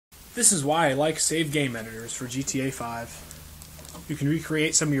This is why I like save game editors for GTA 5. You can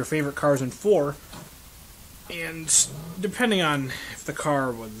recreate some of your favorite cars in 4, and depending on if the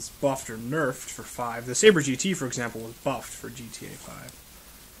car was buffed or nerfed for 5, the Sabre GT, for example, was buffed for GTA 5.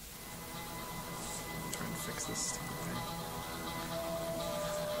 I'm trying to fix this stupid thing.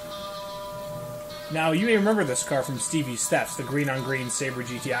 Now, you may remember this car from Stevie's Thefts, the green-on-green Sabre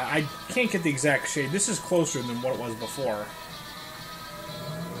GT. I can't get the exact shade. This is closer than what it was before.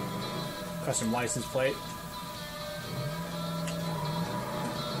 Custom license plate.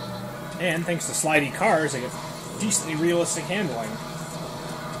 And thanks to slidey cars, they get decently realistic handling.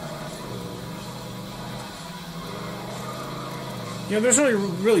 You know, there's only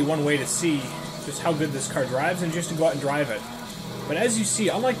really one way to see just how good this car drives, and just to go out and drive it. But as you see,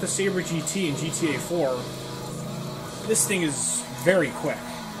 unlike the Sabre GT in GTA 4, this thing is very quick.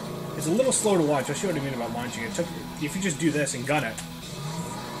 It's a little slow to launch. I'll show you what I mean about launching it. If you just do this and gun it.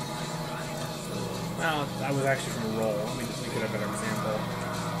 Well, that was actually from a roll. Let me just make it a better example.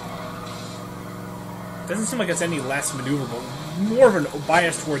 Doesn't seem like it's any less maneuverable. More of a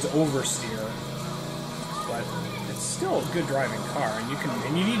bias towards oversteer. But it's still a good driving car, and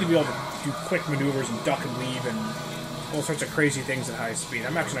you need to be able to do quick maneuvers and duck and weave and all sorts of crazy things at high speed.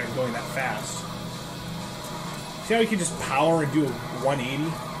 I'm actually not going that fast. See how you can just power and do a 180?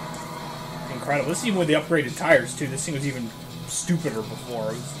 Incredible. This is even with the upgraded tires too. This thing was even stupider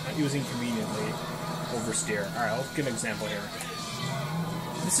before. It was inconveniently oversteer. Alright, let's get an example here.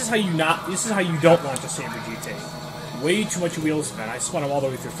 This is how you don't launch a Sabre GT. Way too much wheel spin. I spun them all the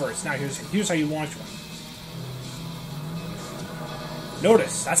way through first. Now here's how you launch one.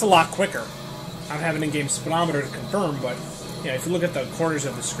 Notice, that's a lot quicker. I don't have an in-game speedometer to confirm, but if you look at the corners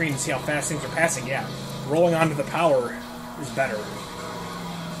of the screen and see how fast things are passing, yeah, rolling onto the power is better.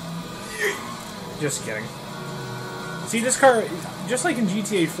 Just kidding. See, this car, just like in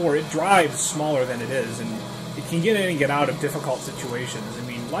GTA 4, it drives smaller than it is, and it can get in and get out of difficult situations. I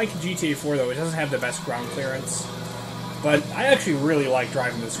mean, like GTA 4, though, it doesn't have the best ground clearance, but I actually really like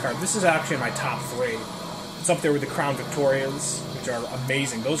driving this car. This is actually my top 3. It's up there with the Crown Victorias, which are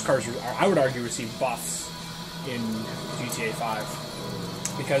amazing. Those cars, I would argue, receive buffs in GTA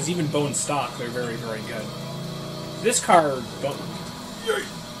 5. Because even bone stock, they're very, very good. This car,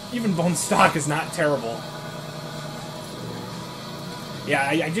 even bone stock is not terrible. Yeah,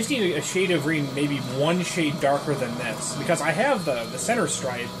 I just need a shade of green, maybe one shade darker than this. Because I have the center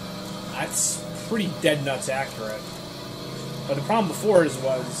stripe. That's pretty dead nuts accurate. But the problem before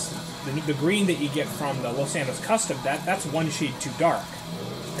was the green that you get from the Los Santos Custom, that's one shade too dark.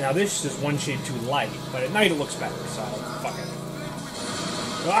 Now this is one shade too light, but at night it looks better, so fuck it.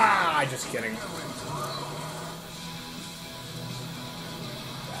 Ah, just kidding.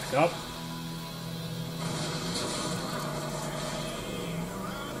 Back up.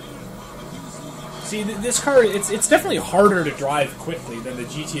 See, this car, it's definitely harder to drive quickly than the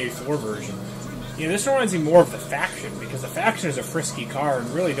GTA 4 version. This reminds me more of the Faction, because the Faction is a frisky car, and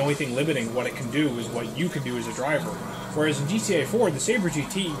really the only thing limiting what it can do is what you can do as a driver. Whereas in GTA 4, the Sabre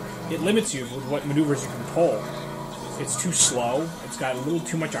GT, it limits you with what maneuvers you can pull. It's too slow, it's got a little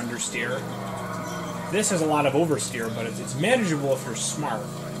too much understeer. This has a lot of oversteer, but it's manageable if you're smart.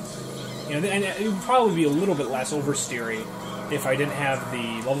 And it would probably be a little bit less oversteery if I didn't have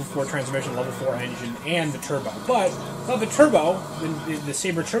the level 4 transmission, level 4 engine, and the turbo. But without the turbo, the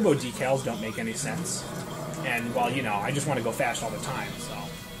Sabre turbo decals don't make any sense. And, well, I just want to go fast all the time, so...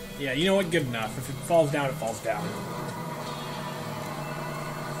 Yeah, you know what? Good enough. If it falls down, it falls down.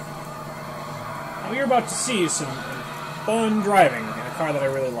 Now, what you're about to see is some fun driving in a car that I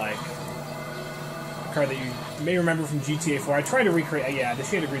really like. A car that you may remember from GTA 4. I tried to recreate... Yeah, the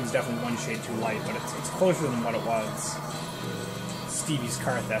shade of green is definitely one shade too light, but it's closer than what it was. Stevie's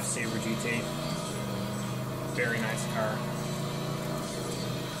Car Theft Sabre GT. Very nice car.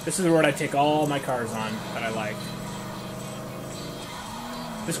 This is the road I take all my cars on that I like.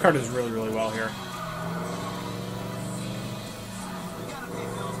 This car does really, really well here.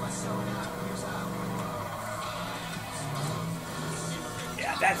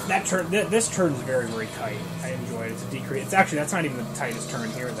 Yeah, this turn is very, very tight. I enjoy it. It's a decrease. That's not even the tightest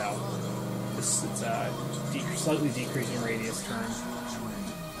turn here, though. It's a slightly decreasing radius turn.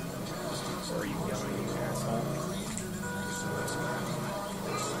 Where are you going, you asshole?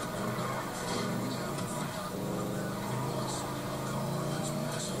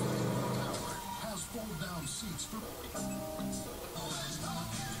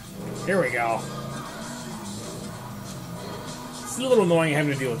 Here we go. It's a little annoying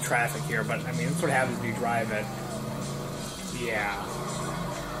having to deal with traffic here, but I mean, that's what happens when you drive it. Yeah.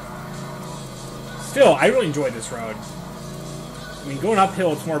 Still, I really enjoyed this road. I mean, going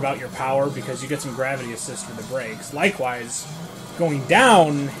uphill, it's more about your power because you get some gravity assist with the brakes. Likewise, going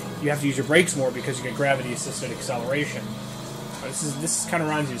down, you have to use your brakes more because you get gravity-assisted acceleration. This kind of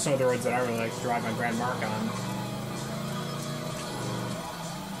reminds me of some of the roads that I really like to drive my Grand Mark on.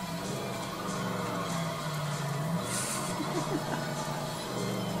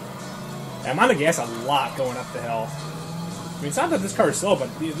 I'm on the gas a lot going up the hill. I mean, it's not that this car is slow, but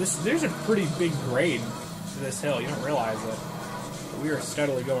there's a pretty big grade to this hill. You don't realize it. But we are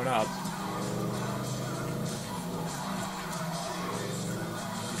steadily going up.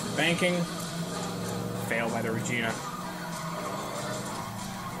 Banking. Fail by the Regina.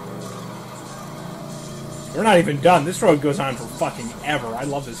 We're not even done. This road goes on for fucking ever. I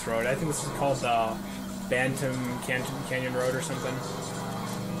love this road. I think this is called Bantam Canyon Road or something.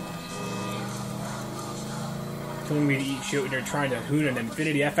 Telling me to eat shit when you're trying to hoon an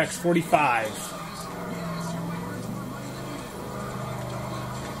Infiniti FX45.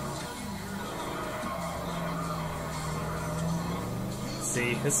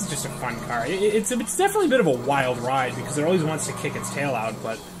 See, this is just a fun car. It's definitely a bit of a wild ride because it always wants to kick its tail out,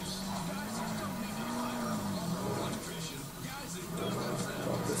 but go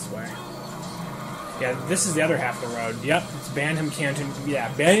this way. Yeah, this is the other half of the road. Yep, it's Banham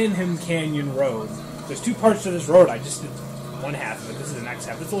Canyon Road. There's two parts to this road. I just did one half of it. This is the next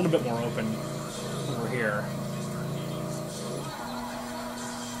half. It's a little bit more open over here.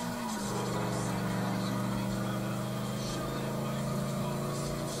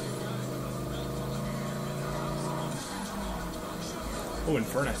 Oh,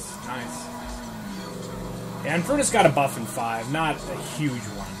 Infernus. Nice. Yeah, Infernus got a buff in 5. Not a huge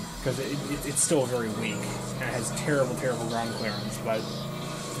one, because it's still very weak. And it has terrible, terrible ground clearance, but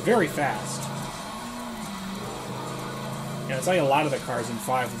it's very fast. Yeah, it's like a lot of the cars in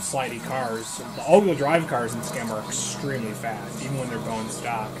 5 with slidey cars. The all-wheel drive cars in this game are extremely fast, even when they're going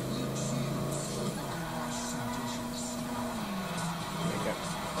stock.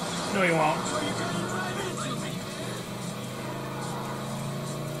 No, you won't.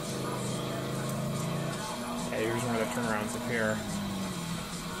 Here's one of the turnarounds up here.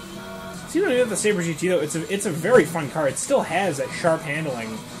 See what I did with the Sabre GT though? It's a very fun car. It still has that sharp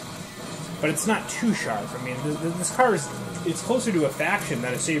handling, but it's not too sharp. I mean, this car it's closer to a faction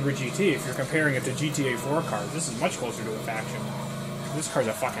than a Sabre GT if you're comparing it to GTA 4 cars. This is much closer to a faction. This car's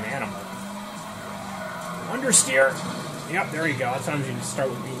a fucking animal. Understeer. Yep, there you go. Sometimes you start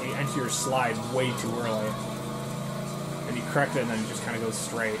with when you enter your slide way too early, and you correct it, and then it just kind of goes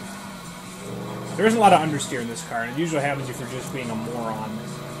straight. There isn't a lot of understeer in this car, and it usually happens if you're just being a moron.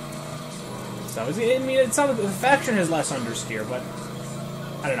 So, I mean, it's not, the faction has less understeer, but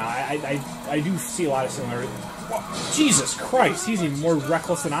I don't know. I do see a lot of similarity. Whoa, Jesus Christ, he's even more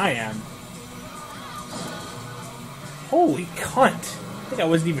reckless than I am. Holy cunt! I think I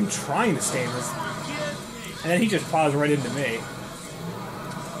wasn't even trying to stay in this. And then he just plows right into me.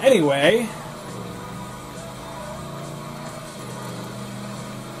 Anyway.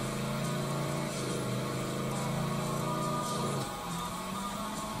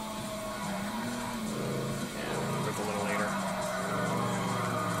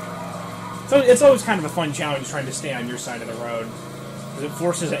 So it's always kind of a fun challenge trying to stay on your side of the road.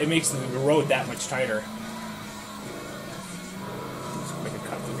 It makes the road that much tighter. Let's make a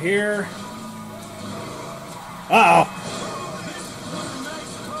cut through here. Uh-oh!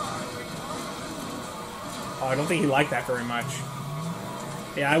 Oh, I don't think he liked that very much.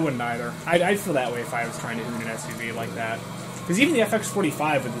 Yeah, I wouldn't either. I'd feel that way if I was trying to hoon an SUV like that. Because even the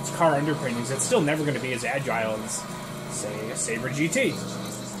FX45 with its car underpinnings, it's still never going to be as agile as, say, a Sabre GT.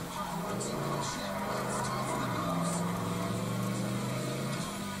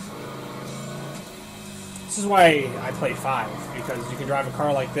 This is why I play 5, because you can drive a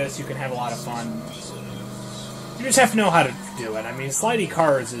car like this, you can have a lot of fun. You just have to know how to do it. I mean, slidey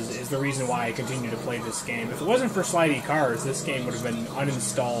cars is the reason why I continue to play this game. If it wasn't for slidey cars, this game would have been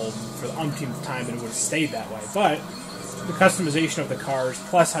uninstalled for the umpteenth time and it would have stayed that way. But the customization of the cars,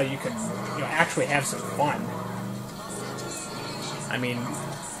 plus how you can actually have some fun. I mean,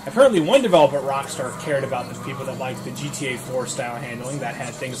 apparently one developer at Rockstar cared about the people that liked the GTA 4 style handling that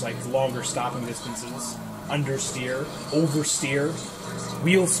had things like longer stopping distances, understeer, oversteer,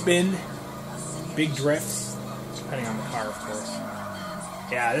 wheel spin, big drifts, depending on the car, of course.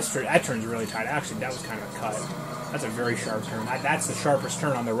 Yeah, that turn's really tight. Actually, that was kind of a cut. That's a very sharp turn. That's the sharpest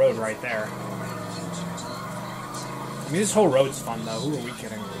turn on the road right there. I mean, this whole road's fun, though. Who are we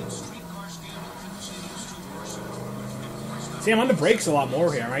kidding? See, I'm on the brakes a lot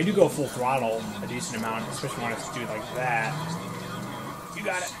more here. I mean, I do go full throttle a decent amount, especially when I do it like that. You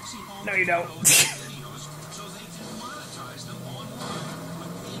got it. No, you don't.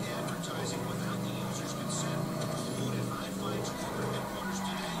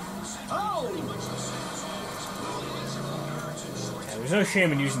 Yeah, there's no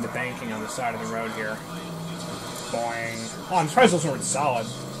shame in using the banking on the side of the road here. Boing. Oh, I'm surprised those weren't solid.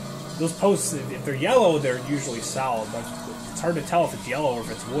 Those posts, if they're yellow, they're usually solid, but it's hard to tell if it's yellow or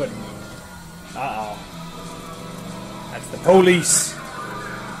if it's wood. Uh-oh. That's the police.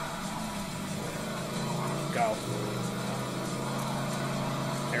 Go.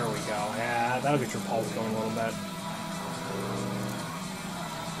 There we go. Yeah, that'll get your pulse going a little bit.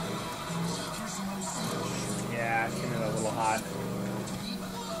 Yeah, it came in a little hot.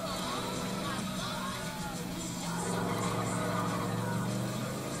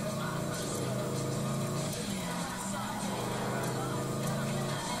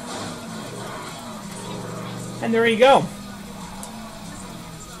 And there you go.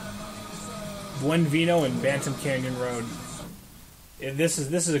 Buen Vino and Bantam Canyon Road. This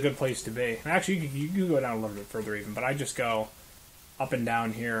is a good place to be. Actually, you can go down a little bit further even, but I just go up and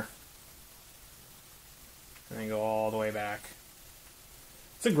down here. And then go all the way back.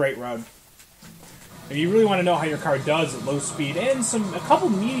 It's a great road. If you really want to know how your car does at low speed and a couple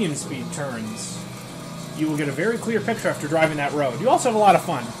medium speed turns, you will get a very clear picture after driving that road. You also have a lot of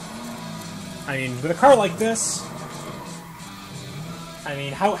fun. I mean, with a car like this, I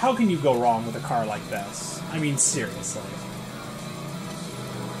mean, how can you go wrong with a car like this? I mean, seriously.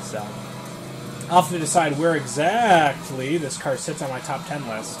 So, I'll have to decide where exactly this car sits on my top 10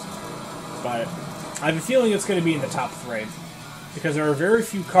 list. But I have a feeling it's going to be in the top 3. Because there are very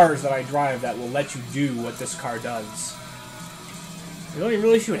few cars that I drive that will let you do what this car does. The only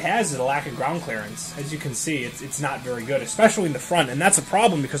real issue it has is a lack of ground clearance. As you can see, it's not very good, especially in the front. And that's a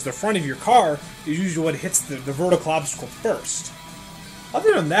problem because the front of your car is usually what hits the vertical obstacle first.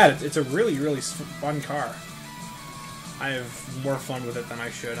 Other than that, it's a really, really fun car. I have more fun with it than I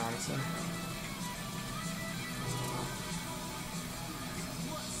should, honestly.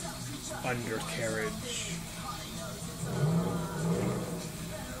 Undercarriage.